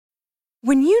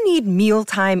When you need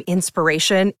mealtime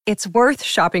inspiration, it's worth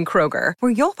shopping Kroger,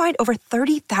 where you'll find over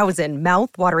 30,000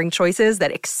 mouth-watering choices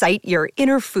that excite your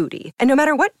inner foodie. And no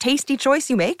matter what tasty choice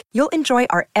you make, you'll enjoy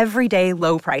our everyday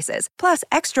low prices, plus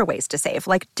extra ways to save,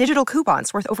 like digital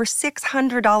coupons worth over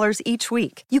 $600 each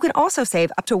week. You can also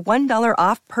save up to $1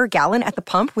 off per gallon at the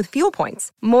pump with fuel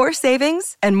points. More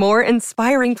savings and more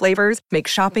inspiring flavors make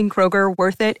shopping Kroger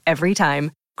worth it every time.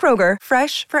 Kroger,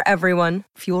 fresh for everyone.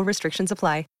 Fuel restrictions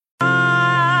apply.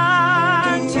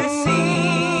 To see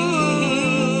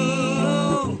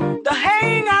the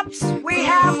hang-ups we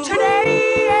have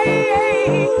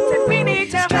today, that we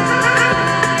need to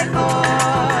fight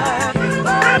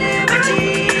for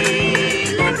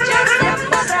liberty. Lift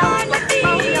yourself on your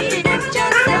feet. Lift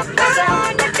yourself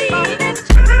on your feet.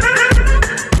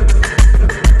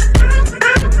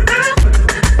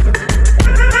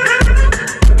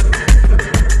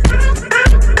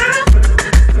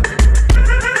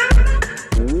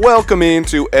 Welcome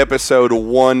into episode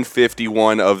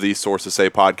 151 of the Sources Say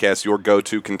podcast, your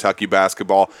go-to Kentucky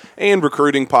basketball and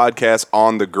recruiting podcast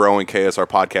on the growing KSR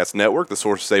Podcast Network. The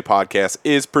Sources Say podcast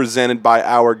is presented by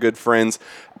our good friends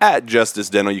at Justice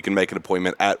Dental. You can make an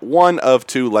appointment at one of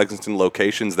two Lexington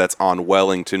locations. That's on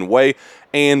Wellington Way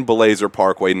and Blazer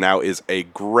Parkway. Now is a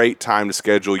great time to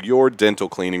schedule your dental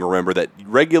cleaning. Remember that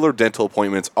regular dental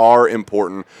appointments are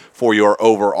important for your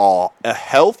overall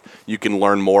health. You can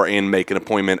learn more and make an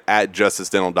appointment at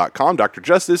justicedental.com. Dr.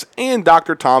 Justice and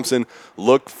Dr. Thompson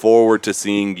look forward to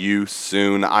seeing you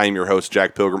soon. I am your host,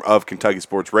 Jack Pilgrim of Kentucky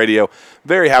Sports Radio.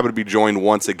 Very happy to be joined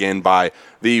once again by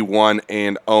the one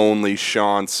and only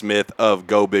Sean Smith of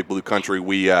Go Big Blue Country.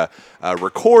 We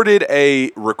recorded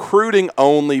a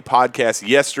recruiting-only podcast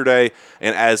yesterday,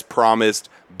 and as promised,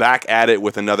 back at it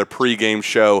with another pregame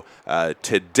show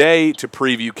today to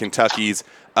preview Kentucky's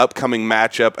upcoming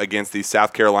matchup against the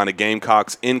South Carolina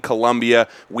Gamecocks in Columbia.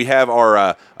 We have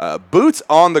our boots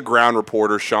on the ground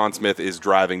reporter, Sean Smith, is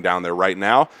driving down there right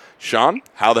now. Sean,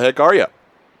 how the heck are you?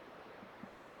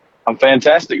 I'm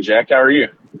fantastic, Jack. How are you?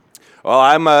 Well,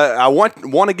 I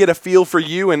want to get a feel for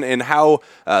you and how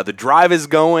the drive is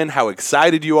going, how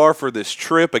excited you are for this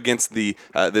trip against the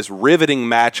this riveting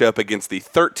matchup against the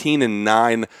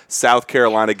 13-9 South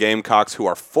Carolina Gamecocks, who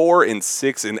are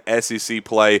 4-6 in SEC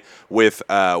play with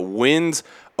wins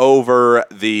over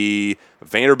the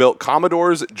Vanderbilt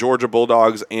Commodores, Georgia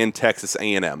Bulldogs, and Texas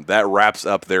A&M. That wraps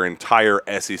up their entire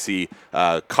SEC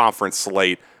conference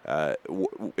slate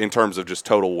in terms of just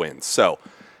total wins. So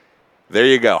there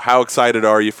you go. How excited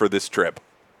are you for this trip?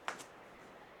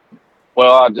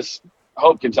 Well, I just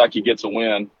hope Kentucky gets a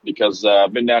win because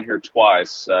I've been down here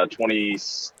twice,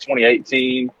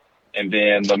 2018 and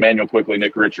then the Emmanuel Quickly,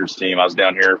 Nick Richards team. I was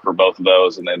down here for both of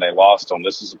those, and then they lost them.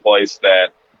 This is a place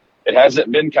that it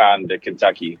hasn't been kind to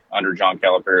Kentucky under John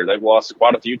Calipari. They've lost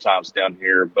quite a few times down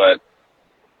here, but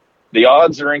the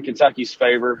odds are in Kentucky's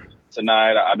favor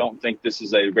tonight. I don't think this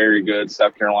is a very good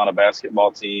South Carolina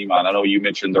basketball team. I know you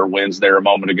mentioned their wins there a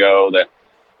moment ago, that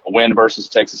a win versus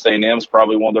Texas A&M is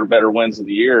probably one of their better wins of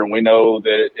the year, and we know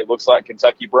that it looks like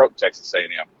Kentucky broke Texas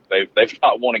A&M. They've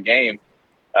not won a game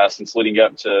since leading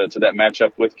up to that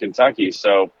matchup with Kentucky.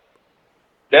 So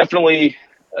definitely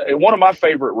one of my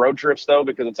favorite road trips, though,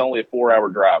 because it's only a 4-hour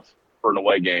drive for an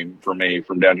away game for me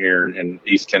from down here in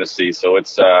East Tennessee. So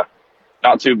it's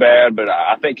not too bad, but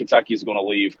I think Kentucky's going to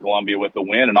leave Columbia with a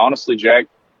win. And honestly, Jack,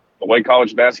 the way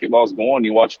college basketball is going,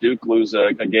 you watched Duke lose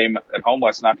a game at home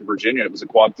last night to Virginia. It was a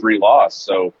quad 3 loss.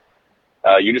 So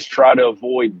you just try to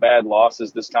avoid bad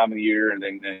losses this time of the year and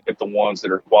then get the ones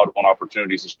that are quad 1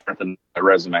 opportunities to strengthen that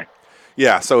resume.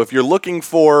 Yeah, so if you're looking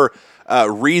for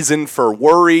reason for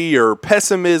worry or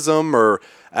pessimism or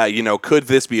could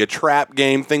this be a trap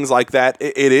game, things like that,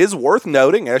 it is worth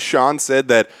noting, as Sean said,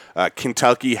 that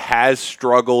Kentucky has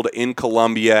struggled in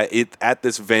Columbia at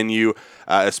this venue,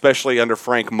 especially under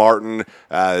Frank Martin,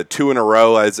 2 in a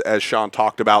row, as Sean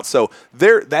talked about. So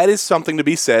that is something to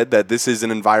be said, that this is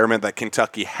an environment that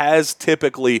Kentucky has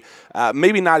typically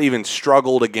maybe not even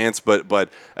struggled against, but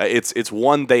it's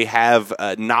one they have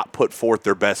not put forth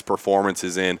their best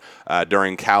performances in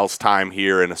during Cal's time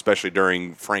here, and especially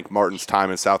during Frank Martin's time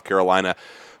in South Carolina.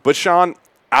 But Sean,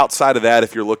 outside of that,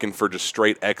 if you're looking for just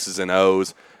straight X's and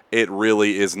O's, it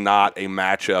really is not a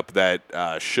matchup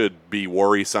that should be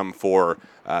worrisome for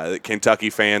Kentucky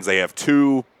fans. They have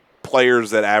 2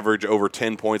 players that average over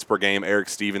 10 points per game, Eric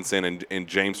Stevenson and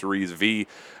James Reese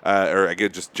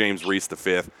James Reese the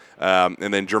fifth.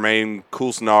 And then Jermaine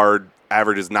Coulsnard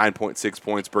averages 9.6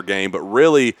 points per game, but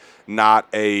really not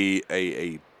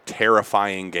a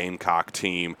terrifying Gamecock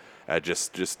team.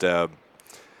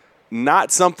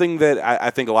 not something that I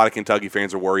think a lot of Kentucky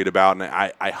fans are worried about, and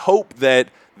I hope that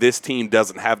this team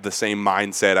doesn't have the same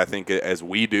mindset, I think, as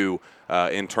we do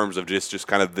in terms of just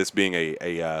kind of this being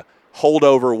a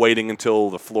holdover, waiting until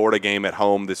the Florida game at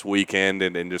home this weekend,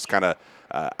 and just kind of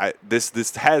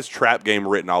this has trap game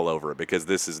written all over it, because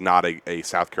this is not a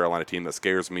South Carolina team that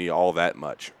scares me all that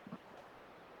much.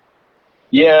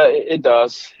 Yeah, it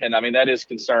does. And, I mean, that is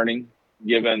concerning,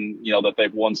 given, that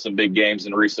they've won some big games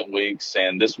in recent weeks.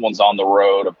 And this one's on the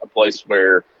road, a place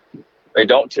where they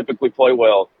don't typically play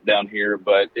well down here.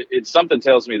 But it's something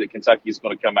tells me that Kentucky's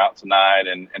going to come out tonight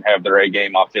and have their A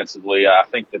game offensively. I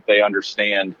think that they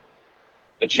understand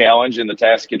the challenge and the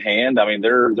task at hand. I mean,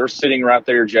 they're sitting right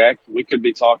there, Jack. We could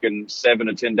be talking 7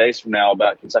 to 10 days from now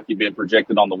about Kentucky being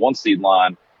projected on the 1 seed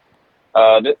line.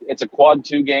 It's a quad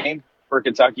 2 game for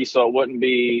Kentucky, so it wouldn't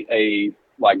be a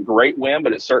great win,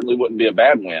 but it certainly wouldn't be a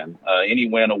bad win. Any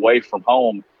win away from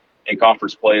home in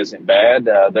conference play isn't bad.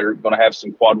 They're going to have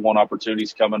some quad 1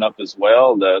 opportunities coming up as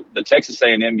well. The Texas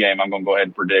A&M game, I'm going to go ahead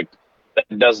and predict that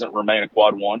it doesn't remain a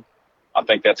quad 1. I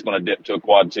think that's going to dip to a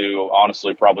quad 2,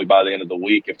 honestly, probably by the end of the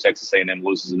week if Texas A&M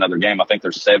loses another game. I think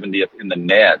they're 70th in the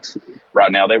net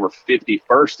right now. They were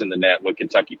 51st in the net when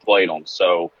Kentucky played them.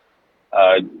 So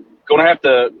going to have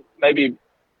to maybe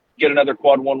get another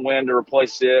quad 1 win to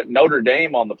replace it. Notre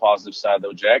Dame, on the positive side,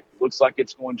 though, Jack, looks like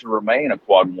it's going to remain a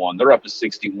quad 1. They're up to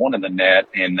 61 in the net,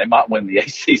 and they might win the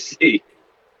ACC.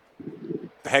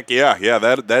 Heck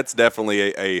yeah, that's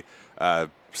definitely a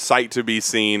sight to be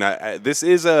seen. This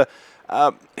is a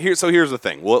So here's the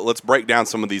thing. Well, let's break down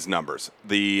some of these numbers.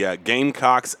 The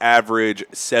Gamecocks average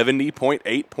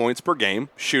 70.8 points per game,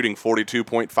 shooting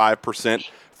 42.5%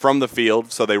 from the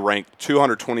field, so they rank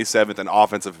 227th in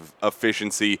offensive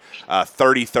efficiency,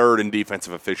 33rd in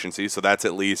defensive efficiency, so that's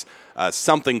at least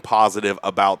something positive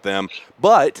about them.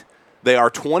 But they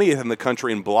are 20th in the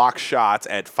country in block shots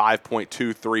at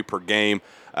 5.23 per game.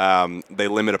 They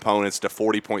limit opponents to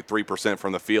 40.3%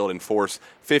 from the field and force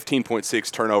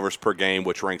 15.6 turnovers per game,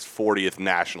 which ranks 40th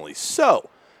nationally.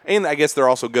 So, and I guess they're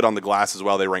also good on the glass as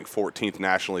well. They rank 14th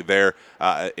nationally there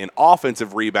in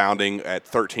offensive rebounding at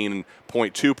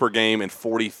 13.2 per game and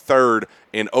 43rd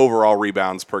in overall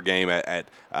rebounds per game at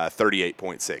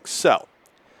 38.6. So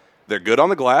they're good on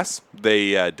the glass.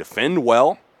 They defend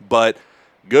well, but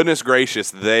goodness gracious,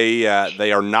 they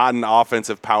are not an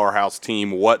offensive powerhouse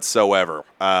team whatsoever.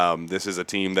 This is a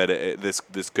team that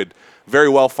this could very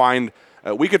well find.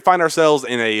 We could find ourselves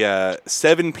in a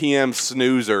 7 p.m.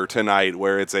 snoozer tonight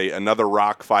where it's another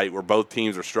rock fight where both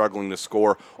teams are struggling to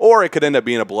score, or it could end up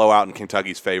being a blowout in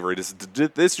Kentucky's favor. This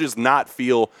does not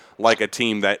feel like a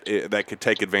team that could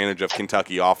take advantage of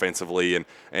Kentucky offensively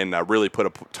and really put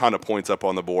a ton of points up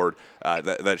on the board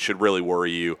that should really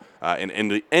worry you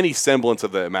in any semblance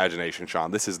of the imagination, Sean.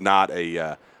 This is not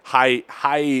a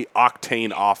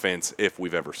high-octane offense if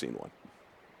we've ever seen one.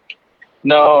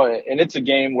 No, and it's a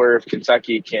game where if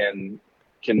Kentucky can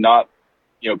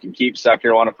keep South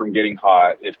Carolina from getting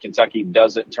hot, if Kentucky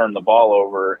doesn't turn the ball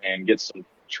over and get some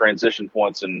transition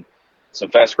points and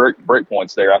some fast break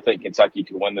points there, I think Kentucky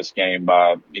could win this game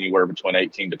by anywhere between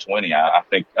 18 to 20. I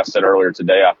think I said earlier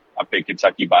today I picked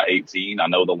Kentucky by 18. I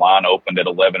know the line opened at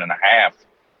 11.5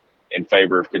 in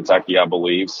favor of Kentucky, I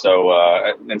believe. So,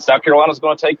 and South Carolina's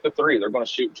going to take the three. They're going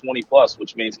to shoot 20 plus,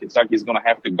 which means Kentucky's going to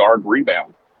have to guard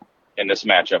rebound in this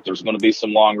matchup. There's going to be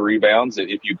some long rebounds.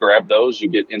 If you grab those, you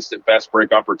get instant fast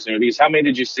break opportunities. How many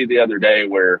did you see the other day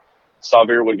where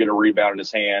Sawyer would get a rebound in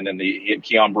his hand and he hit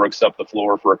Keon Brooks up the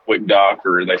floor for a quick dunk,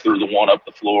 or they threw the one up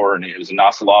the floor and it was a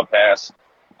nice lob pass?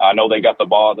 I know they got the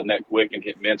ball at the net quick and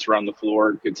hit Mintz around the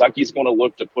floor. Kentucky's going to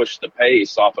look to push the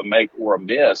pace off a make or a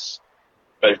miss.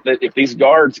 But if these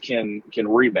guards can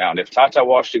rebound, if Tata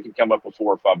Washington can come up with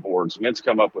 4 or 5 boards, Mintz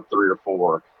come up with 3 or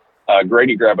 4,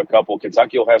 Grady grab a couple,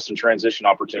 Kentucky will have some transition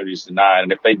opportunities tonight.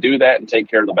 And if they do that and take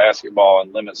care of the basketball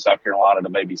and limit South Carolina to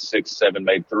maybe 6, 7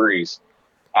 made threes,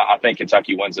 I think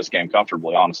Kentucky wins this game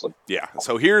comfortably, honestly. Yeah,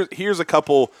 so here's a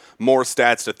couple more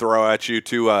stats to throw at you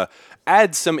to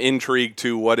add some intrigue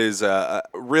to what is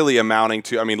really amounting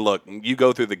to. I mean, look, you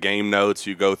go through the game notes,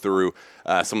 you go through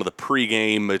some of the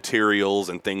pregame materials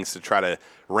and things to try to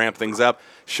ramp things up.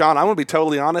 Sean, I'm going to be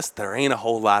totally honest, there ain't a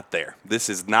whole lot there. This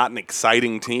is not an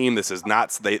exciting team. This is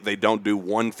not, they don't do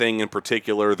one thing in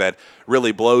particular that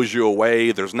really blows you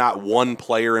away. There's not one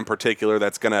player in particular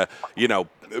that's going to,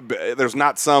 there's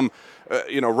not some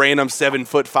random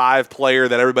 7'5" player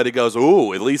that everybody goes,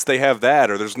 ooh, at least they have that.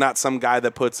 Or there's not some guy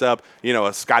that puts up,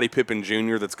 a Scottie Pippen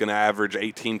Jr. that's going to average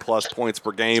 18-plus points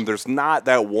per game. There's not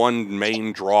that one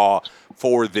main draw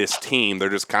for this team. They're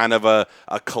just kind of a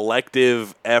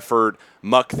collective effort,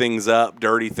 muck things up,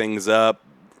 dirty things up,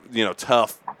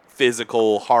 tough,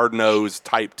 physical, hard-nosed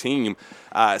type team.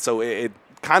 So it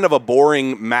kind of a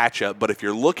boring matchup, but if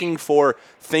you're looking for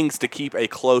things to keep a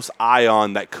close eye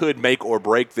on that could make or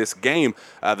break this game,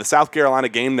 the South Carolina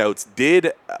game notes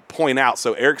did point out,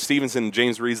 so Eric Stevenson and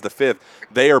James Reeves V,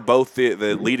 they are both the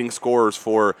leading scorers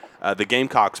for the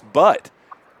Gamecocks, but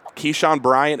Keyshawn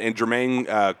Bryant and Jermaine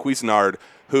Cuisinart,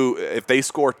 who, if they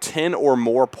score 10 or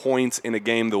more points in a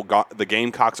game, the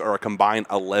Gamecocks are a combined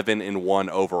 11-1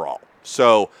 overall.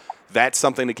 So that's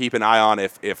something to keep an eye on.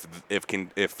 If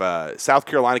South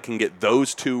Carolina can get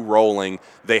those two rolling,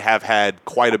 they have had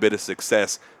quite a bit of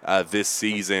success this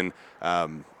season.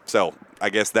 So I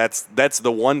guess that's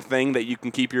the one thing that you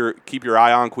can keep your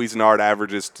eye on. Cuisinart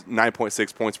averages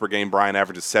 9.6 points per game. Bryant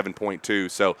averages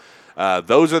 7.2. So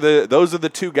those are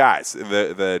the two guys.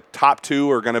 The top two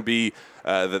are going to be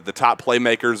the top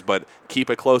playmakers, but keep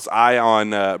a close eye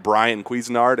on Bryant and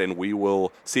Cuisinart, and we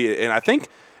will see it. And I think,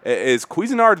 is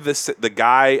Cuisinart the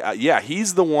guy?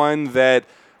 He's the one that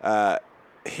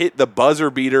hit the buzzer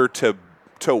beater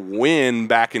to win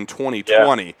back in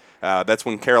 2020. Yeah. That's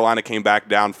when Carolina came back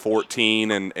down 14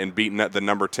 and beaten the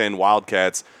number 10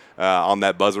 Wildcats on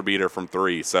that buzzer beater from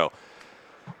 3. So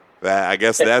I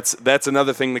guess that's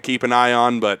another thing to keep an eye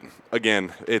on. But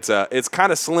again, it's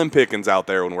kind of slim pickings out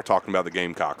there when we're talking about the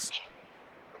Gamecocks.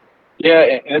 Yeah,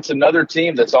 and it's another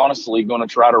team that's honestly going to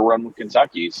try to run with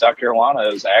Kentucky. South Carolina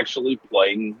is actually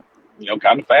playing,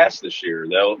 kind of fast this year.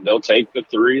 They'll take the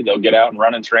 3, they'll get out and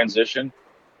run in transition.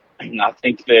 And I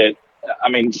think that,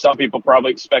 some people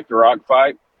probably expect a rock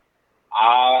fight.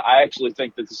 I actually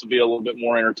think that this will be a little bit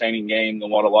more entertaining game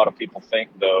than what a lot of people think,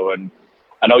 though. And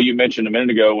I know you mentioned a minute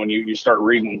ago when you start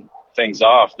reading things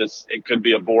off, it could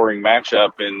be a boring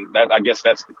matchup, and that, I guess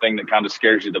that's the thing that kind of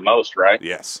scares you the most, right?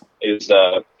 Yes. Is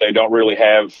they don't really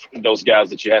have those guys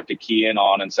that you have to key in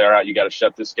on and say, all right, you got to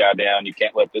shut this guy down. You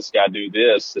can't let this guy do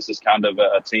this. This is kind of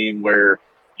a team where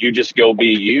you just go be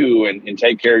you and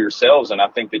take care of yourselves, and I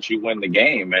think that you win the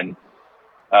game. And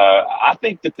I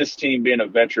think that this team, being a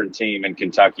veteran team in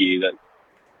Kentucky, that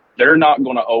they're not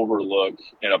going to overlook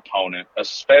an opponent,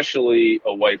 especially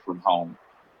away from home.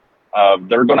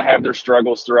 They're going to have their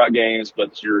struggles throughout games,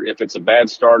 but if it's a bad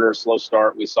start or a slow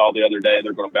start, we saw the other day,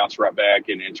 they're going to bounce right back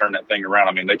and turn that thing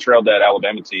around. They trailed that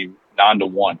Alabama team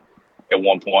 9-1 at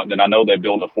one point, and I know they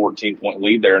built a 14-point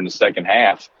lead there in the second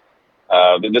half.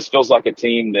 This feels like a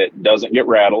team that doesn't get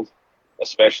rattled,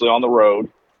 especially on the road.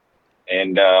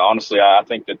 And honestly, I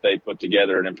think that they put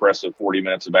together an impressive 40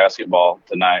 minutes of basketball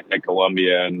tonight at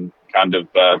Columbia and kind of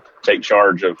take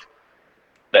charge of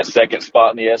that second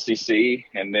spot in the SEC.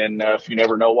 And then if you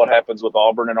never know what happens with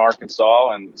Auburn and Arkansas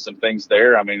and some things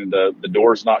there, the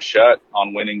door's not shut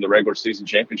on winning the regular season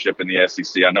championship in the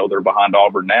SEC. I know they're behind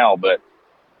Auburn now, but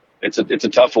it's a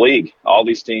tough league. All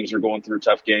these teams are going through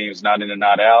tough games, night in and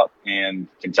night out. And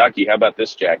Kentucky, how about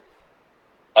this, Jack?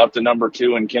 Up to number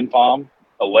 2 in KenPom,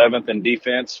 11th in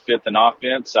defense, 5th in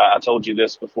offense. I told you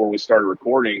this before we started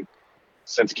recording.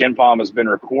 Since KenPom has been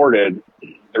recorded,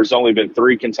 there's only been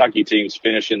 3 Kentucky teams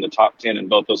finish in the top 10 in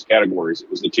both those categories. It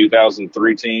was the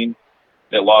 2003 team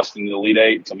that lost in the Elite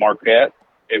 8 to Marquette.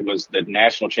 It was the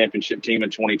national championship team in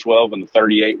 2012 and the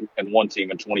 38-1 team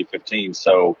in 2015.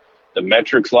 So the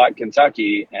metrics like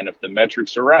Kentucky, and if the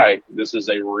metrics are right, this is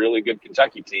a really good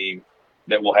Kentucky team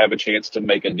that will have a chance to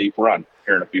make a deep run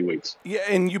here in a few weeks. Yeah,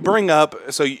 and you bring up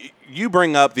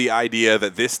the idea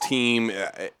that this team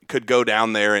could go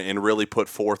down there and really put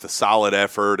forth a solid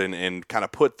effort and kind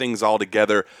of put things all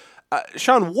together.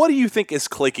 Sean, what do you think is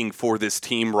clicking for this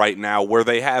team right now, where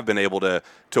they have been able to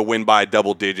win by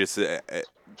double digits at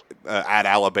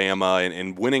Alabama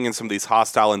and winning in some of these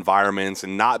hostile environments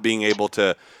and not being able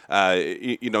to,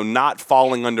 not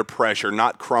falling under pressure,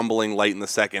 not crumbling late in the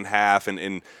second half,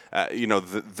 and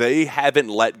they haven't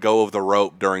let go of the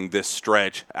rope during this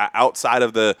stretch outside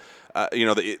of the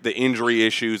injury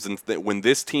issues, and when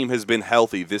this team has been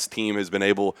healthy, this team has been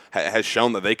has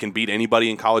shown that they can beat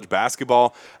anybody in college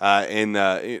basketball.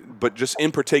 But just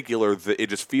in particular, it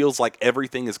just feels like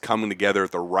everything is coming together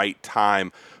at the right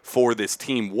time for this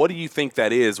team. What do you think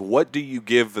that is? What do you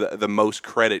give the most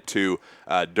credit to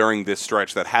during this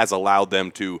stretch that has allowed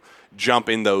them to jump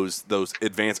in those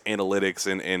advanced analytics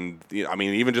and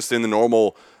even just in the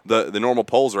normal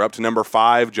polls are up to number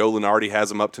 5. Joe Lunardi has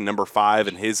them up to number 5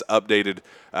 in his updated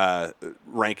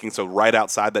ranking, so right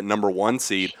outside that number 1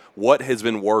 seed. What has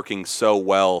been working so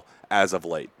well as of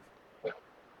late?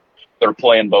 They're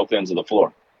playing both ends of the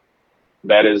floor.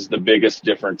 That is the biggest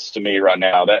difference to me right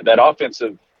now. That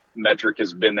offensive metric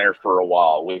has been there for a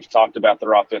while. We've talked about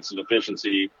their offensive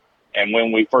efficiency And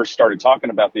when we first started talking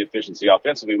about the efficiency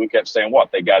offensively, we kept saying,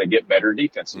 they got to get better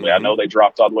defensively. Mm-hmm. I know they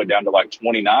dropped all the way down to like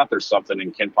 29th or something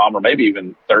in Ken Palmer, maybe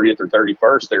even 30th or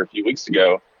 31st there a few weeks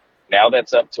ago. Now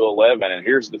that's up to 11. And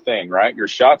here's the thing, right? Your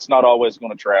shot's not always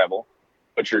going to travel,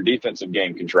 but your defensive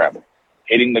game can travel.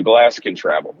 Hitting the glass can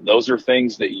travel. Those are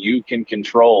things that you can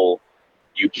control.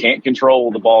 You can't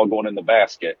control the ball going in the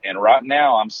basket. And right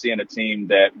now I'm seeing a team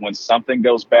that when something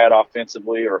goes bad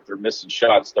offensively or if they're missing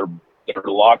shots, they're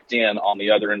locked in on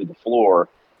the other end of the floor.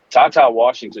 TyTy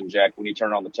Washington, Jack, when you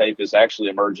turn on the tape, is actually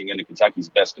emerging into Kentucky's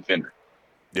best defender.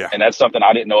 Yeah. And that's something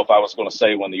I didn't know if I was going to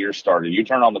say when the year started. You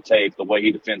turn on the tape, the way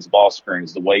he defends ball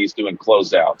screens, the way he's doing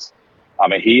closeouts. I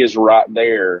mean, he is right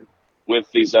there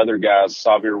with these other guys,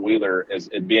 Xavier Wheeler, as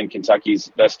being Kentucky's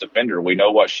best defender. We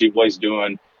know what Sheboy's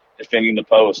doing, defending the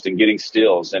post and getting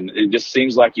steals. And it just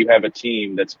seems like you have a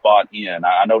team that's bought in.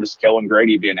 I noticed Kellen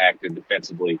Grady being active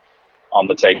defensively on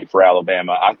the tape for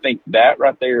Alabama. I think that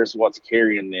right there is what's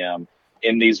carrying them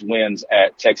in these wins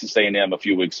at Texas A&M a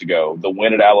few weeks ago, the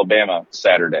win at Alabama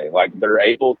Saturday. Like, they're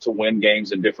able to win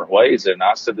games in different ways. And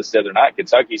I said this the other night,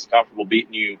 Kentucky's comfortable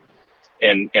beating you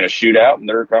in a shootout, and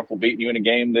they're comfortable beating you in a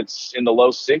game that's in the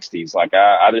low 60s. Like,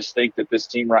 I just think that this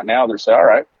team right now, they're saying, all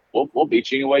right, we'll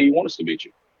beat you any way you want us to beat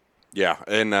you. Yeah,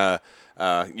 and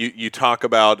you talk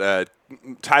about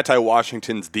TyTy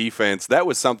Washington's defense. That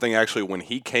was something actually when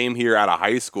he came here out of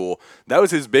high school, that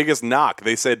was his biggest knock.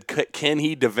 They said, can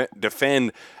he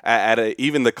defend at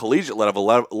even the collegiate level,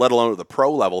 let alone at the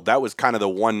pro level? That was kind of the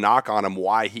one knock on him,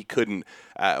 why he couldn't,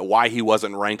 why he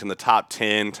wasn't ranked in the top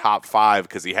 10, top 5,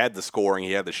 because he had the scoring,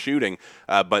 he had the shooting,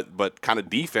 but kind of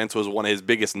defense was one of his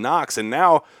biggest knocks. And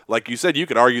now, like you said, you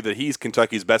could argue that he's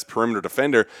Kentucky's best perimeter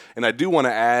defender. And I do want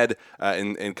to add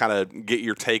and kind of get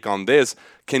your take on this.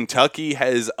 Kentucky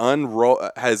has they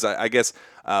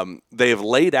have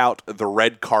laid out the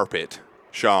red carpet,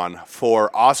 Sean,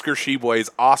 for Oscar Tshiebwe's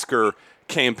Oscar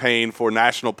campaign for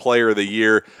National Player of the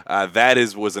Year. That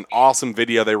was an awesome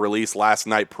video they released last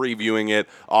night previewing it.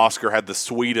 Oscar had the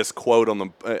sweetest quote on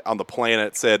the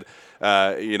planet. It said,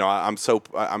 I'm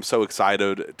so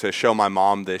excited to show my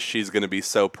mom this. She's going to be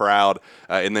so proud.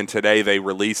 And then today they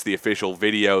released the official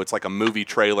video. It's like a movie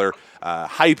trailer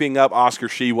hyping up Oscar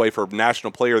Tshiebwe for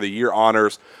National Player of the Year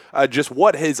honors. Just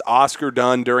what has Oscar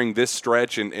done during this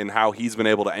stretch and how he's been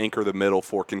able to anchor the middle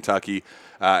for Kentucky.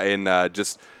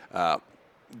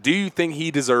 Do you think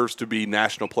he deserves to be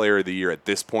National Player of the Year at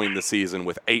this point in the season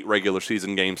with 8 regular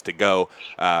season games to go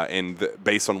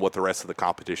based on what the rest of the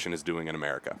competition is doing in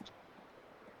America?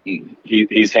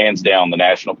 He's hands down the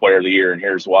National Player of the Year, and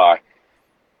here's why.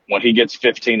 When he gets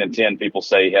 15 and 10, people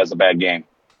say he has a bad game.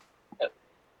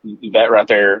 That right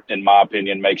there, in my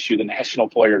opinion, makes you the National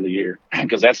Player of the Year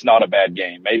because that's not a bad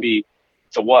game. Maybe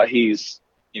to what he's,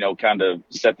 kind of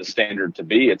set the standard to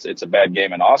be, it's a bad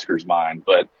game in Oscar's mind.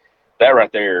 But that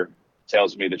right there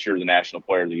tells me that you're the National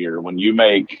Player of the Year. When you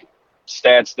make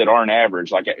stats that aren't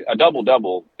average, like a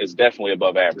double-double is definitely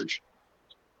above average.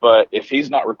 But if he's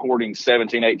not recording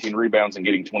 17, 18 rebounds and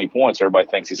getting 20 points, everybody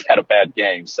thinks he's had a bad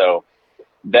game. So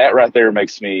that right there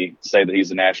makes me say that he's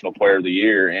the National Player of the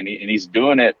Year. And he's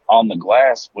doing it on the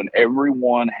glass when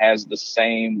everyone has the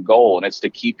same goal, and it's to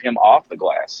keep him off the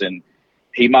glass. And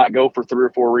he might go for 3 or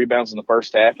 4 rebounds in the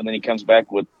first half, and then he comes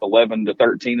back with 11 to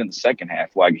 13 in the second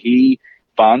half. Like, he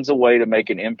finds a way to make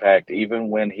an impact even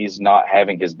when he's not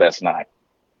having his best night.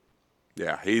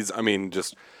 Yeah,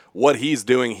 just what he's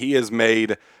doing, he has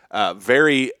made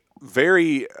very,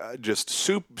 very just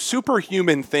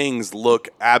superhuman things look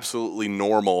absolutely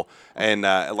normal. And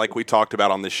like we talked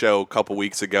about on the show a couple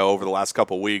weeks ago, over the last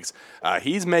couple weeks,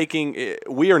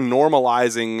 we are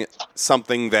normalizing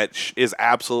something that is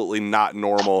absolutely not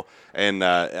normal. And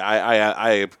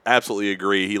I absolutely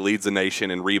agree. He leads the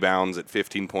nation in rebounds at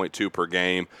 15.2 per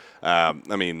game.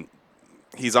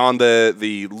 He's on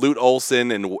the Lute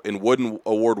Olson and Wooden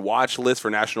Award watch list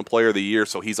for National Player of the Year,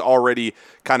 so he's already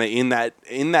kind of in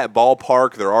that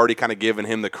ballpark. They're already kind of giving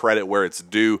him the credit where it's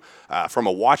due from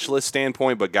a watch list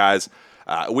standpoint. But guys,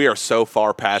 we are so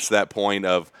far past that point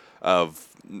of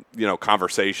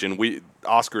conversation.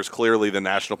 Oscar's clearly the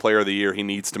National Player of the Year. He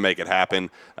needs to make it happen.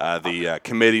 The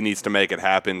committee needs to make it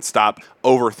happen. Stop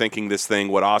overthinking this thing.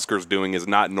 What Oscar's doing is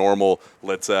not normal.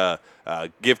 Let's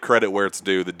give credit where it's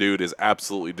due. The dude is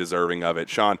absolutely deserving of it.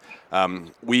 Sean,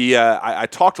 I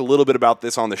talked a little bit about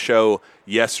this on the show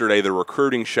yesterday, the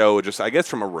recruiting show, just I guess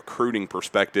from a recruiting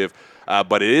perspective.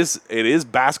 But it is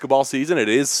basketball season. It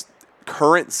is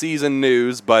current season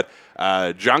news, but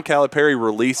John Calipari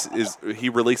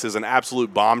releases an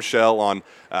absolute bombshell on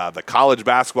the college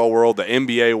basketball world, the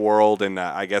NBA world, and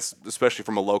I guess especially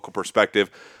from a local perspective,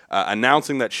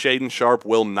 announcing that Shaedon Sharpe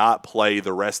will not play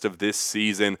the rest of this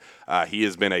season. He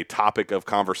has been a topic of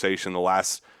conversation the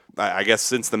last, I guess,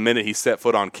 since the minute he set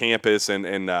foot on campus,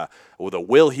 and with a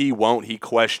will he, won't he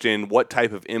question, what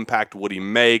type of impact would he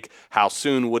make, how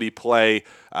soon would he play,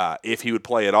 if he would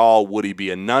play at all, would he be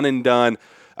a none and done.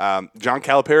 John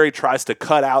Calipari tries to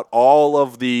cut out all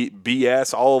of the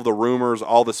BS, all of the rumors,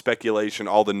 all the speculation,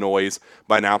 all the noise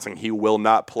by announcing he will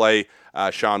not play.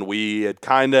 Sean, we had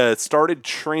kind of started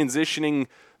transitioning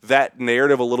that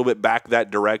narrative a little bit back that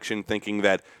direction, thinking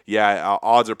that,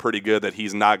 odds are pretty good that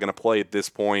he's not going to play at this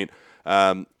point.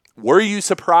 Were you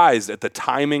surprised at the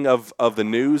timing of the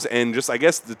news and just, I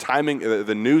guess, the timing,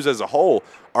 the news as a whole?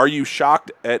 Are you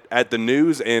shocked at the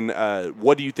news, and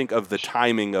what do you think of the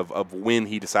timing of when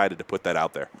he decided to put that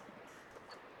out there?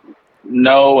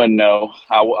 No and no.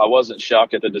 I wasn't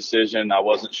shocked at the decision. I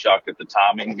wasn't shocked at the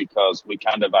timing because we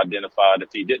kind of identified if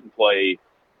he didn't play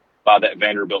by that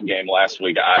Vanderbilt game last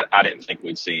week, I didn't think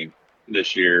we'd see him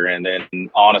this year. And then,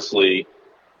 honestly,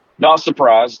 not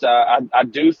surprised. I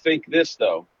do think this,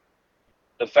 though.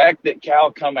 The fact that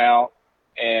Cal come out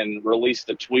and released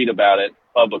a tweet about it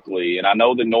publicly, and I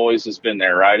know the noise has been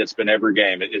there, right? It's been every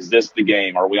game. Is this the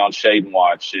game? Are we on Shaedon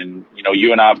watch? And,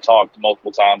 you and I have talked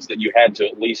multiple times that you had to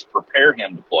at least prepare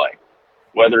him to play.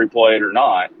 Whether he played or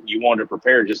not, you wanted to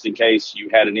prepare just in case you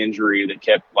had an injury that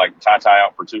kept, like, Ty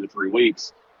out for 2 to 3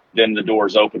 weeks, then the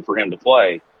door's open for him to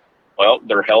play. Well,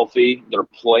 they're healthy. They're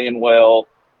playing well.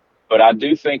 But I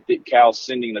do think that Cal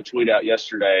sending the tweet out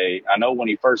yesterday, I know when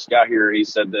he first got here, he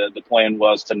said the plan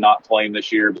was to not play him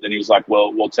this year, but then he was like,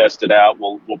 well, we'll test it out.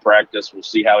 We'll practice. We'll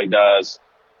see how he does.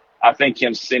 I think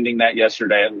him sending that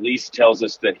yesterday at least tells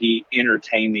us that he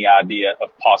entertained the idea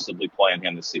of possibly playing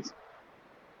him this season,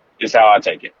 is how I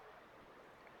take it.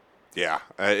 Yeah,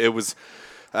 it was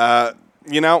I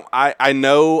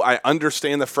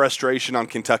understand the frustration on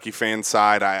Kentucky fan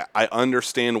side. I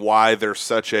understand why there's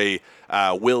such a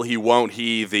will he, won't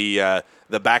he, the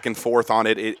back and forth on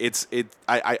it.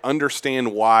 I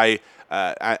understand why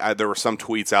there were some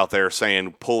tweets out there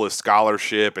saying pull his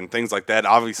scholarship and things like that.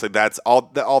 Obviously, that's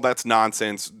all that's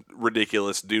nonsense,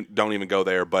 ridiculous. Don't even go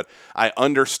there. But I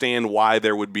understand why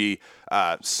there would be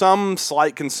some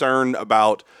slight concern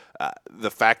about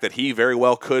the fact that he very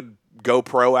well could go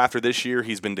pro after this year.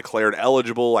 He's been declared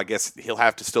eligible. I guess he'll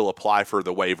have to still apply for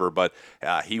the waiver, but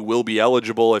he will be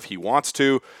eligible if he wants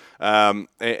to. And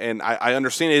I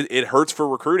understand it hurts for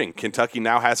recruiting. Kentucky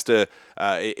now has to,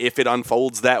 if it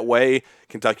unfolds that way,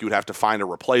 Kentucky would have to find a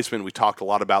replacement. We talked a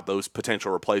lot about those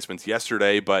potential replacements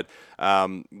yesterday, but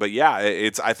yeah,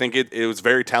 I think it was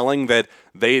very telling that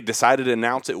they decided to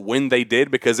announce it when they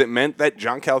did, because it meant that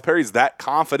John Calipari is that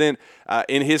confident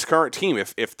in his current team.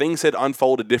 If things had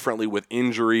unfolded differently with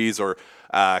injuries, or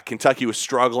Kentucky was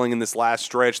struggling in this last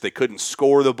stretch, they couldn't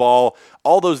score the ball,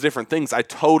 all those different things, I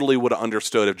totally would have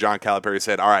understood if John Calipari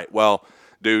said, all right, well,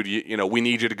 dude, we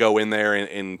need you to go in there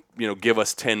and give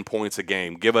us 10 points a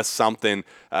game. Give us something.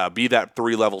 Be that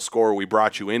 3-level scorer we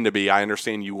brought you in to be. I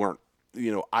understand you weren't,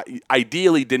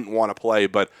 ideally didn't want to play,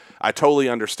 but I totally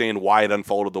understand why it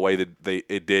unfolded the way that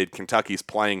it did. Kentucky's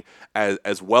playing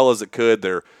as well as it could.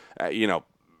 They're,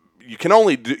 you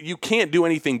can't do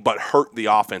anything but hurt the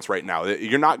offense right now.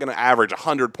 You're not going to average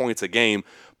 100 points a game.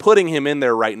 Putting him in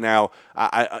there right now,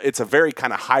 it's a very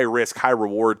kind of high-risk,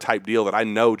 high-reward type deal that I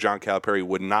know John Calipari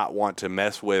would not want to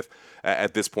mess with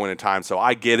at this point in time. So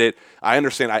I get it. I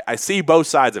understand. I see both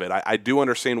sides of it. I do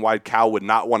understand why Cal would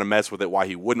not want to mess with it, why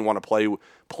he wouldn't want to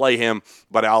play him,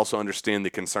 but I also understand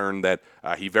the concern that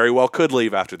he very well could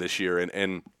leave after this year,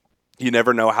 and you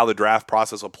never know how the draft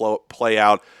process will play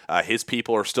out. His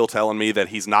people are still telling me that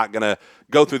he's not going to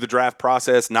go through the draft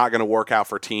process, not going to work out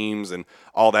for teams and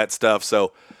all that stuff.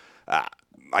 So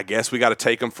I guess we got to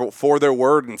take them for their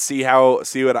word and see how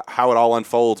it all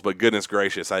unfolds. But goodness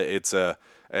gracious,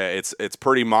 it's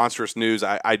pretty monstrous news.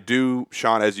 I do,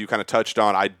 Sean, as you kind of touched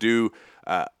on, I do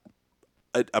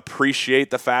appreciate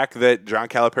the fact that John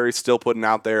Calipari is still putting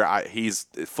out there. He's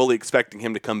fully expecting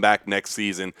him to come back next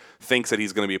season, thinks that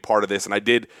he's going to be a part of this. And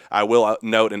I will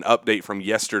note an update from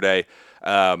yesterday.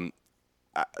 I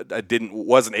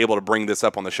wasn't able to bring this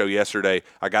up on the show yesterday.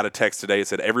 I got a text today. It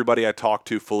said everybody I talked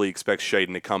to fully expects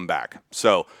Shaedon to come back.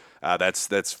 So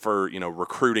that's for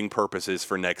recruiting purposes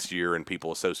for next year and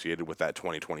people associated with that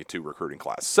 2022 recruiting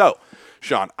class. So,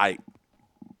 Sean,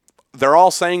 they're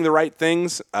all saying the right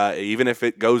things, even if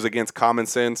it goes against common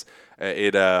sense.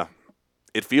 It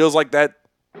feels like that.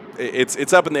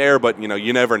 It's up in the air, but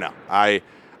you never know. I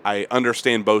I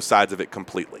understand both sides of it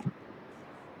completely.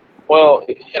 Well,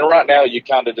 and right now you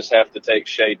kind of just have to take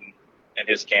Shaden and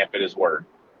his camp at his word.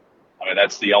 I mean,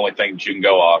 that's the only thing that you can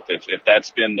go off. If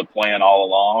that's been the plan all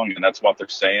along and that's what they're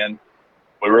saying,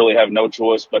 we really have no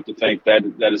choice but to think that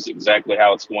that is exactly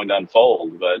how it's going to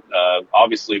unfold. But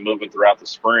obviously, moving throughout the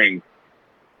spring,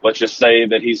 let's just say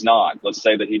that he's not. Let's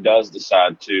say that he does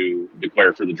decide to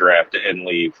declare for the draft and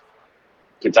leave.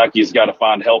 Kentucky's got to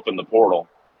find help in the portal,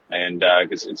 and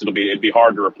it'd be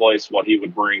hard to replace what he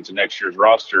would bring to next year's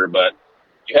roster. But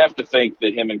you have to think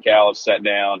that him and Cal have sat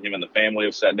down, him and the family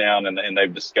have sat down, and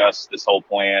they've discussed this whole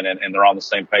plan, and they're on the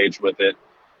same page with it.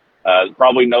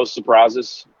 Probably no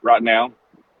surprises right now.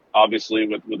 Obviously,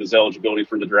 with his eligibility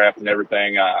for the draft and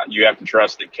everything, you have to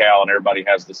trust that Cal and everybody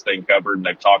has this thing covered, and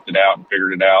they've talked it out and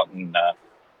figured it out. And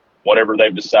whatever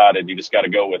they've decided, you just got to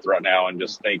go with right now and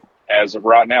just think, as of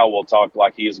right now, we'll talk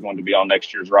like he is going to be on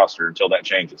next year's roster until that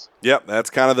changes. Yep, that's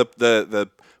kind of the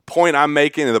point I'm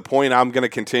making and the point I'm going to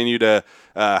continue to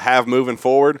have moving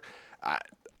forward.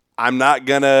 I'm not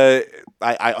going to –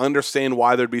 I understand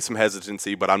why there'd be some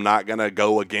hesitancy, but I'm not going to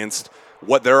go against –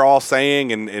 what they're all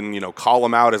saying and call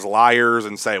them out as liars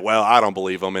and say, well, I don't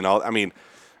believe them. And all. I mean,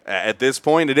 at this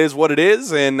point, it is what it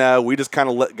is, and we just kind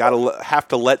of have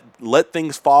to let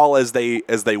things fall as they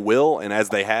will and as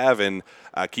they have, and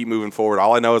keep moving forward.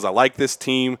 All I know is I like this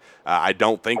team. I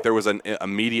don't think there was an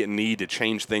immediate need to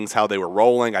change things how they were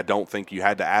rolling. I don't think you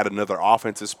had to add another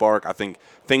offensive spark. I think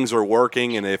things are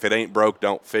working, and if it ain't broke,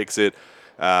 don't fix it.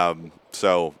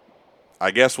 So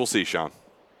I guess we'll see, Sean.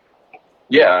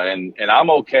 Yeah, and I'm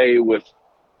okay with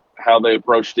how they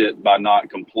approached it by not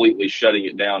completely shutting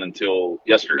it down until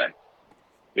yesterday,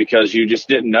 because you just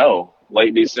didn't know.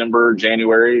 Late December,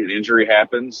 January, an injury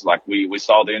happens. Like we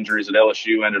saw the injuries at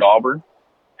LSU and at Auburn.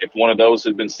 If one of those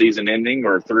had been season ending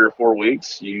or 3 or 4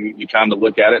 weeks, you kind of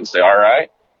look at it and say, all right,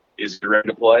 is he ready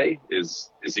to play? Is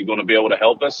he going to be able to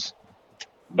help us?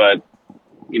 But,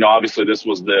 obviously this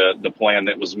was the plan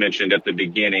that was mentioned at the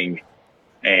beginning,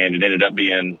 and it ended up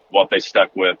being what they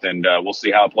stuck with, and we'll see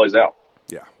how it plays out.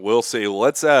 Yeah, we'll see.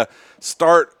 Let's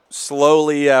start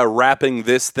slowly wrapping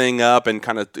this thing up and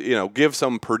kind of give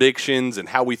some predictions and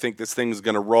how we think this thing's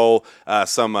going to roll.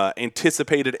 Some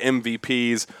anticipated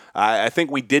MVPs. I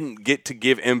think we didn't get to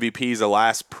give MVPs the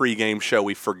last pregame show.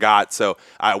 We forgot, so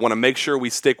I want to make sure we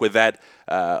stick with that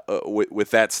with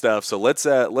that stuff. So let's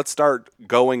start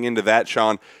going into that.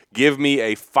 Sean, give me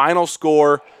a final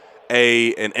score,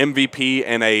 an MVP,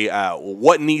 and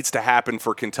what needs to happen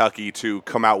for Kentucky to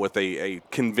come out with a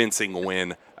convincing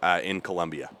win in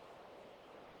Columbia.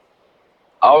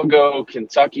 I'll go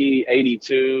Kentucky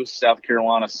 82, South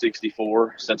Carolina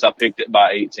 64. Since I picked it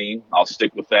by 18, I'll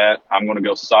stick with that. I'm going to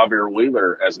go Sahvir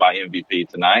Wheeler as my MVP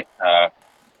tonight.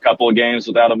 Couple of games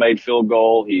without a made field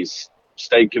goal. He's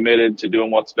stayed committed to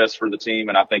doing what's best for the team,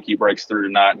 and I think he breaks through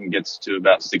tonight and gets to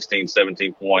about 16,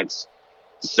 17 points.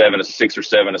 6 or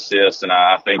 7 assists, and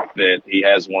I think that he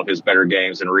has one of his better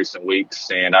games in recent weeks.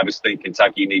 And I just think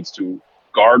Kentucky needs to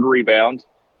guard rebound,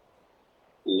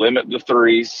 limit the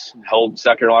threes, hold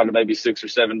South Carolina to maybe 6 or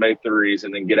 7 made threes,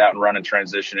 and then get out and run in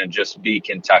transition and just be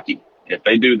Kentucky. If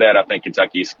they do that, I think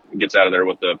Kentucky gets out of there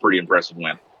with a pretty impressive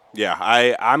win. Yeah,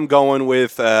 I'm going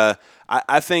with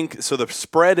I think so. The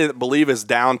spread, I believe, is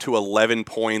down to 11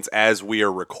 points as we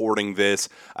are recording this.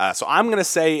 So I'm going to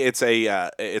say it's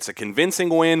a convincing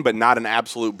win, but not an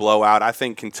absolute blowout. I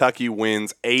think Kentucky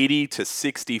wins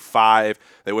 80-65.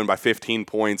 They win by 15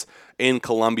 points in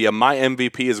Columbia. My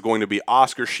MVP is going to be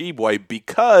Oscar Tshiebwe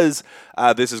because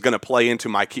this is going to play into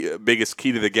my biggest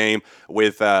key to the game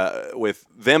with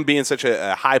them being such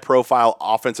a high-profile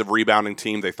offensive rebounding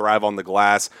team. They thrive on the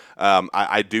glass.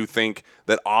 I do think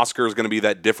that Oscar is going to be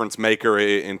that difference maker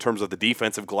in terms of the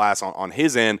defensive glass on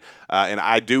his end, and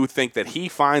I do think that he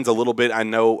finds a little bit. I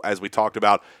know, as we talked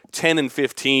about, 10 and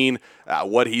 15,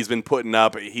 what he's been putting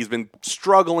up. He's been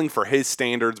struggling for his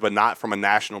standards, but not from a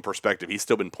national perspective. He's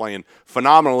still been playing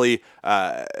phenomenally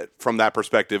from that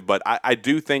perspective, but I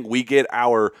do think we get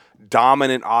our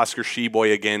dominant Oscar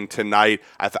Tshiebwe again tonight.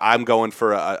 I'm going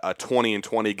for a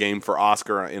 20-20 game for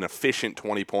Oscar, an efficient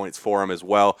 20 points for him as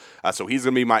well. So he's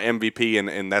going to be my MVP,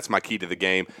 and that's my key to the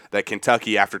game. That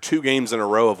Kentucky, after 2 games in a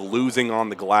row of losing on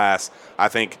the glass, I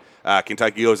think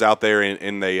Kentucky goes out there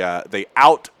and they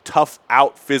tough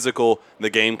out physical the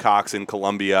Gamecocks in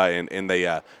Columbia, and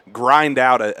they grind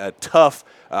out a tough,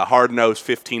 hard-nosed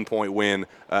 15-point win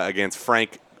against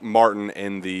Frank Martin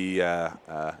and the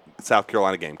South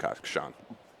Carolina Gamecocks. Sean,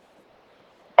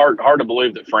 hard to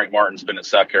believe that Frank Martin's been at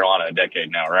South Carolina a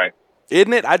decade now, right?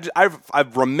 Isn't it? I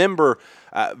remember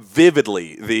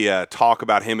vividly the talk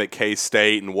about him at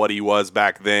K-State and what he was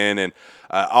back then and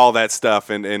all that stuff.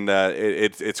 And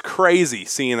it's crazy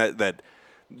seeing that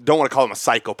don't want to call him a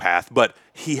psychopath, but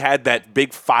he had that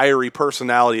big fiery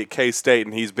personality at K-State,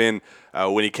 and he's been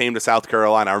when he came to South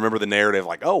Carolina. I remember the narrative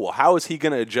like, oh, well, how is he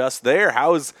going to adjust there?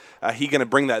 How is he going to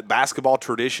bring that basketball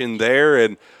tradition there?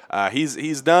 And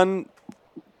he's done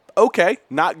okay,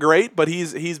 not great, but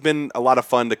he's been a lot of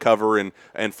fun to cover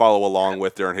and follow along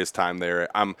with during his time there.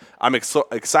 I'm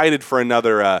excited for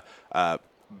another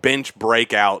bench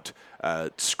breakout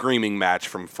screaming match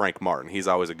from Frank Martin. He's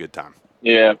always a good time.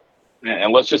 Yeah,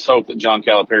 and let's just hope that John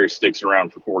Calipari sticks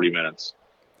around for 40 minutes.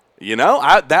 You know,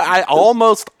 I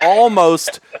almost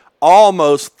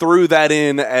threw that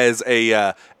in as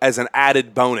an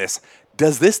added bonus.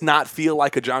 Does this not feel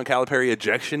like a John Calipari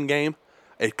ejection game?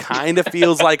 It kind of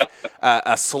feels like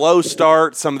a slow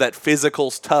start, some of that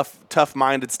physical,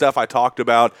 tough-minded stuff I talked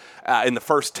about. In the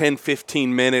first 10,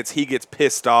 15 minutes, he gets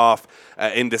pissed off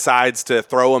and decides to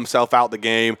throw himself out the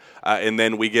game. And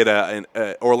then we get an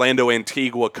Orlando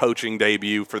Antigua coaching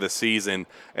debut for the season,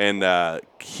 and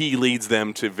he leads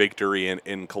them to victory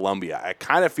in Columbia. I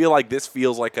kind of feel like this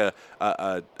feels like a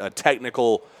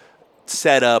technical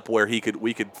setup where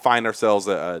we could find ourselves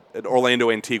an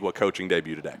Orlando Antigua coaching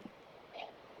debut today.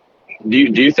 Do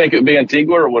you think it would be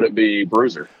Antigua or would it be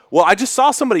Bruiser? Well, I just saw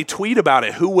somebody tweet about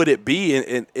it. Who would it be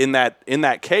in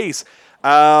that case?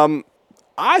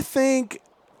 I think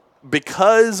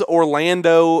because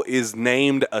Orlando is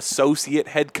named associate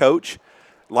head coach,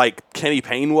 like Kenny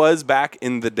Payne was back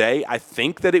in the day, I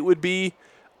think that it would be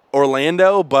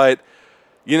Orlando. But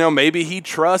maybe he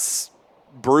trusts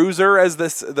Bruiser as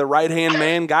the right hand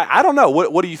man guy. I don't know.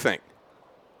 What do you think?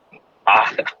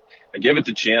 I give it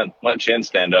to Chin. Let Chin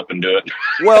stand up and do it.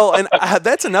 Well, and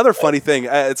that's another funny thing.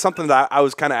 It's something that I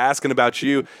was kind of asking about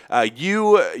you.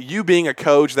 You being a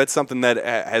coach, that's something that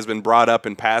has been brought up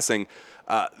in passing.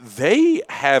 They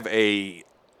have a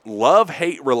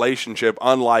love-hate relationship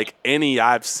unlike any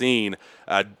I've seen.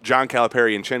 John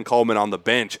Calipari and Chin Coleman on the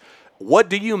bench. What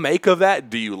do you make of that?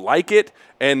 Do you like it?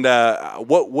 And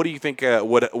what do you think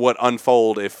would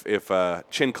unfold if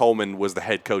Chin Coleman was the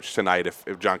head coach tonight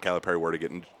if John Calipari were to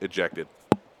get ejected?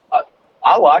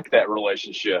 I like that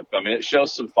relationship. I mean, it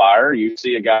shows some fire. You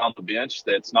see a guy on the bench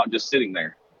that's not just sitting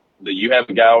there. You have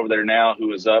a guy over there now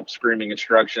who is up screaming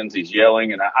instructions. He's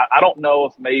yelling. And I don't know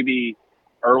if maybe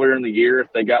earlier in the year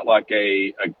if they got like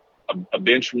a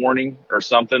bench warning or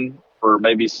something for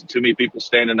maybe too many people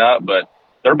standing up, but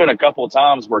there have been a couple of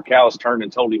times where Cal has turned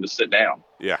and told him to sit down.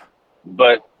 Yeah.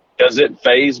 But does it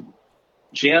phase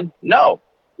Chin? No.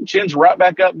 Chin's right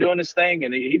back up doing his thing,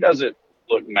 and he doesn't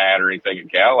look mad or anything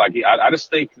at Cal. I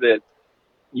just think that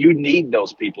you need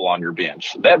those people on your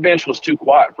bench. That bench was too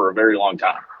quiet for a very long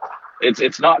time.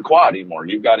 It's not quiet anymore.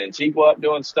 You've got Antigua up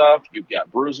doing stuff. You've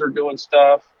got Bruiser doing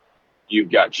stuff. You've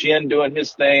got Chin doing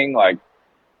his thing.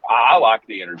 I like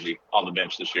the energy on the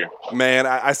bench this year. Man,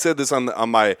 I said this on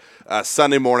my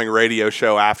Sunday morning radio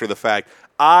show after the fact.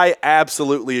 I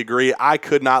absolutely agree. I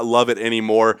could not love it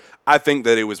anymore. I think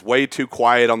that it was way too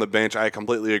quiet on the bench. I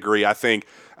completely agree. I think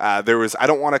there was, I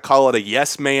don't want to call it a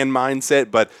yes man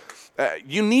mindset, but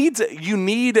you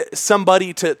need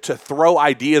somebody to throw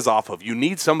ideas off of. You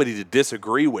need somebody to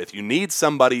disagree with. You need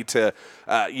somebody to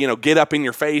get up in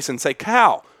your face and say,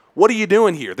 Cal, what are you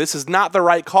doing here? This is not the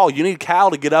right call. You need Cal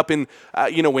to get up and,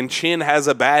 when Chin has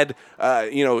a bad,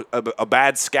 a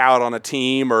bad scout on a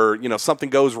team or, something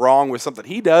goes wrong with something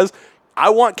he does. I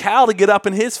want Cal to get up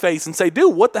in his face and say,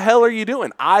 dude, what the hell are you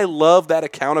doing? I love that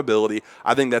accountability.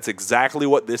 I think that's exactly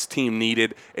what this team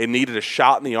needed. It needed a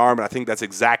shot in the arm, and I think that's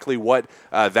exactly what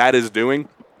that is doing.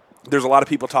 There's a lot of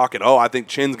people talking, I think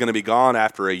Chin's going to be gone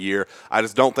after a year. I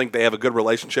just don't think they have a good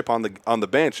relationship on the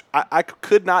bench. I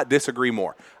could not disagree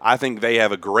more. I think they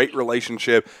have a great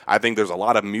relationship. I think there's a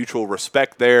lot of mutual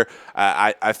respect there.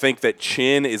 I think that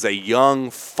Chin is a young,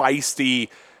 feisty,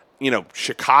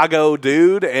 Chicago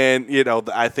dude, and,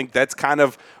 I think that's kind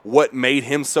of what made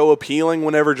him so appealing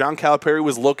whenever John Calipari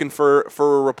was looking for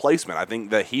a replacement. I think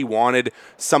that he wanted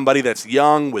somebody that's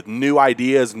young with new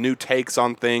ideas, new takes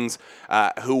on things,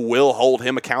 who will hold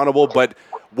him accountable, but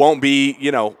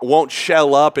won't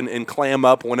shell up and clam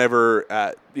up whenever,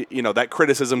 that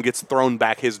criticism gets thrown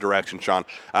back his direction, Sean.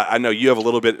 I know you have a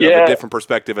little bit of a different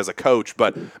perspective as a coach,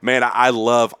 but, man, I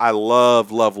love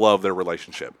their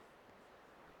relationship.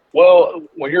 Well,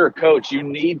 when you're a coach, you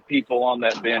need people on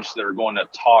that bench that are going to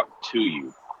talk to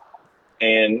you.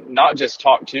 And not just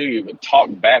talk to you, but talk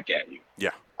back at you.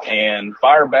 Yeah. and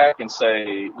fire back and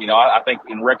say, I think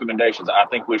in recommendations, I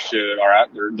think we should, all right,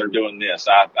 they're doing this.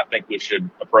 I think we should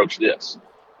approach this,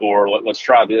 or let's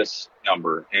try this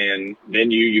number. And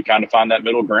then you kind of find that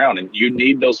middle ground, and you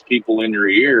need those people in your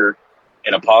ear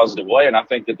in a positive way. And I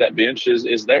think that bench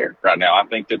is there right now. I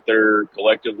think that they're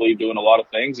collectively doing a lot of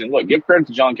things. And look, give credit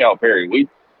to John Calipari.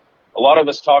 A lot of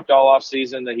us talked all off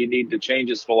season that he needed to change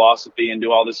his philosophy and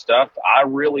do all this stuff. I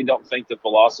really don't think the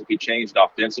philosophy changed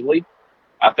offensively.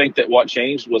 I think that what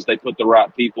changed was they put the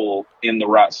right people in the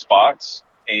right spots,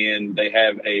 and they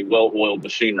have a well-oiled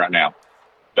machine right now.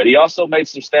 But he also made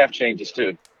some staff changes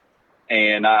too.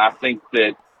 And I think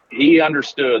that he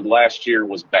understood last year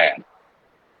was bad.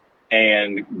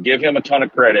 And give him a ton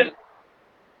of credit.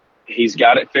 He's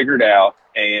got it figured out,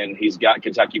 and he's got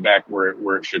Kentucky back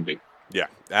where it should be. Yeah,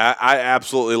 I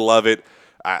absolutely love it.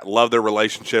 I love their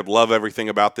relationship, love everything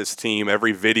about this team,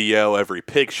 every video, every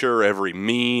picture, every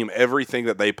meme, everything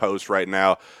that they post right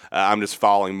now. I'm just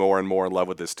falling more and more in love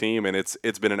with this team, and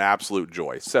it's been an absolute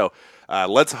joy. So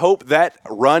let's hope that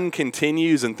run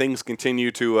continues and things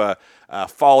continue to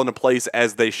fall into place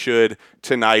as they should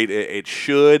tonight. It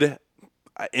should,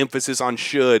 emphasis on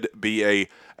should, be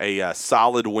a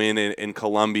solid win in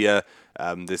Columbia.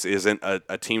 This isn't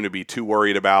a team to be too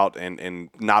worried about,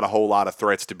 and not a whole lot of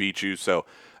threats to beat you. So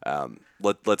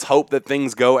let's hope that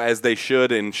things go as they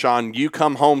should. And, Sean, you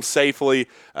come home safely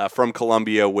from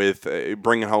Columbia with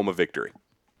bringing home a victory.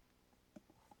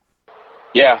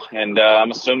 Yeah, and I'm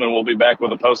assuming we'll be back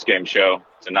with a post-game show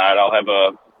tonight. I'll have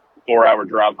a 4-hour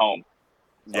drive home.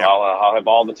 So yeah. I'll have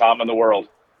all the time in the world.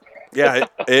 Yeah,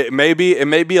 it may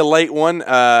be a late one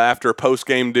after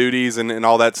post-game duties and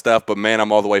all that stuff, but man,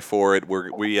 I'm all the way for it.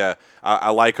 I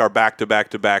like our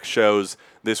back-to-back-to-back shows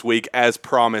this week as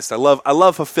promised. I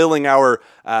love fulfilling our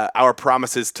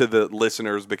promises to the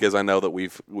listeners, because I know that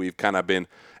we've kind of been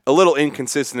a little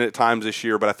inconsistent at times this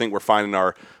year, but I think we're finding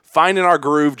our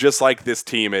groove just like this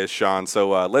team is, Sean.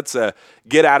 So let's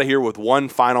get out of here with one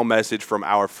final message from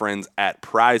our friends at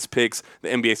Prize Picks. The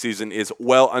NBA season is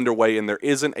well underway, and there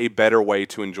isn't a better way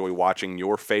to enjoy watching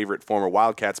your favorite former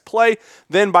Wildcats play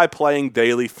than by playing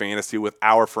daily fantasy with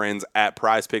our friends at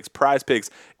Prize Picks. Prize Picks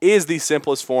is the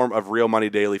simplest form of real money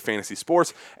daily fantasy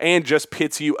sports and just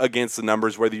pits you against the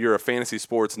numbers. Whether you're a fantasy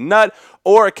sports nut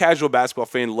or a casual basketball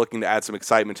fan looking to add some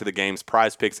excitement to the games,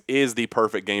 Prize Picks is the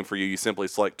perfect game for you. You simply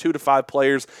select 2 to 5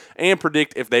 players and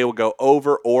predict if they will go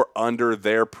over or under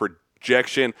their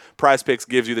projection. Prize Picks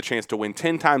gives you the chance to win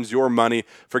 10 times your money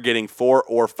for getting 4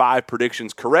 or 5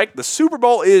 predictions correct. The Super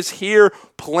Bowl is here.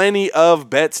 Plenty of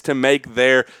bets to make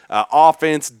there.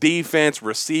 Offense, defense,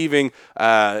 receiving,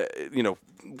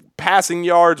 passing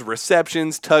yards,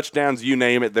 receptions, touchdowns, you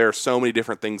name it. There are so many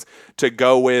different things to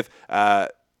go with.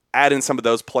 Add in some of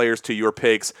those players to your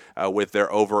picks with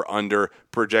their over-under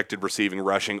projected receiving,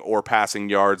 rushing, or passing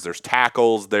yards. There's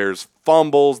tackles, there's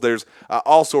fumbles, there's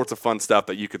all sorts of fun stuff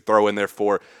that you could throw in there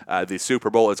for the Super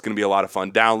Bowl. It's going to be a lot of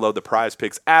fun. Download the Prize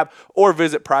Picks app or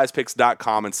visit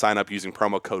prizepicks.com and sign up using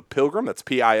promo code PILGRIM. That's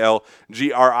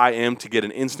PILGRIM to get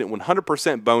an instant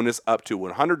 100% bonus up to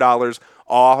 $100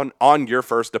 on your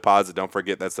first deposit. Don't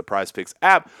forget, that's the Prize Picks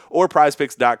app or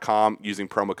prizepicks.com using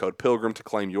promo code PILGRIM to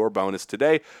claim your bonus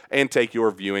today and take your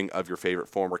viewing of your favorite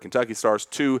former Kentucky Stars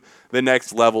to the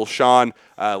next level. Sean,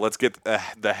 let's get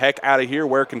the heck out of here.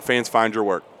 Where can fans find your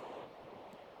work?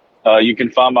 You can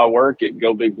find my work at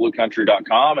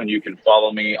gobigbluecountry.com, and you can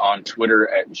follow me on Twitter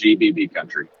at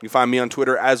GBBCountry. You can find me on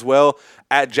Twitter as well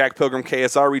at Jack Pilgrim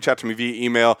KSR. Reach out to me via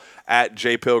email at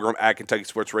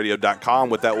jpilgrim@KentuckySportsRadio.com.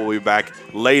 With that, we'll be back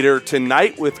later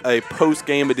tonight with a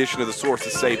post-game edition of the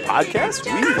Sources Say podcast.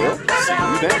 We will see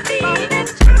you then.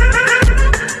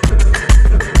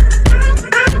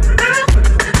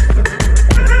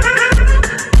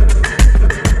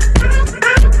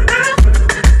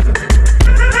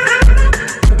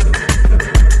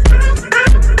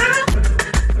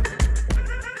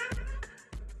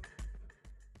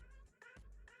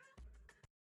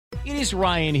 It is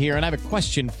Ryan here, and I have a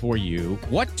question for you.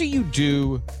 What do you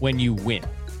do when you win?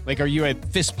 Like, are you a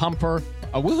fist pumper,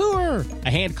 a woohooer, a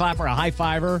hand clapper, a high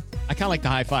fiver? I kind of like the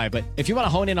high five, but if you want to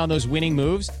hone in on those winning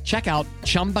moves, check out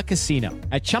Chumba Casino.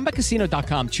 At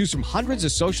ChumbaCasino.com, choose from hundreds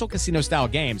of social casino-style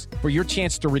games for your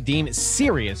chance to redeem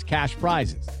serious cash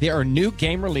prizes. There are new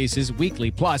game releases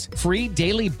weekly, plus free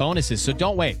daily bonuses, so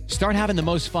don't wait. Start having the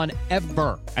most fun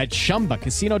ever at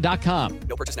ChumbaCasino.com.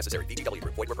 No purchase necessary. VGW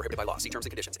Group. Void where prohibited by law. See terms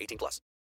and conditions. 18+.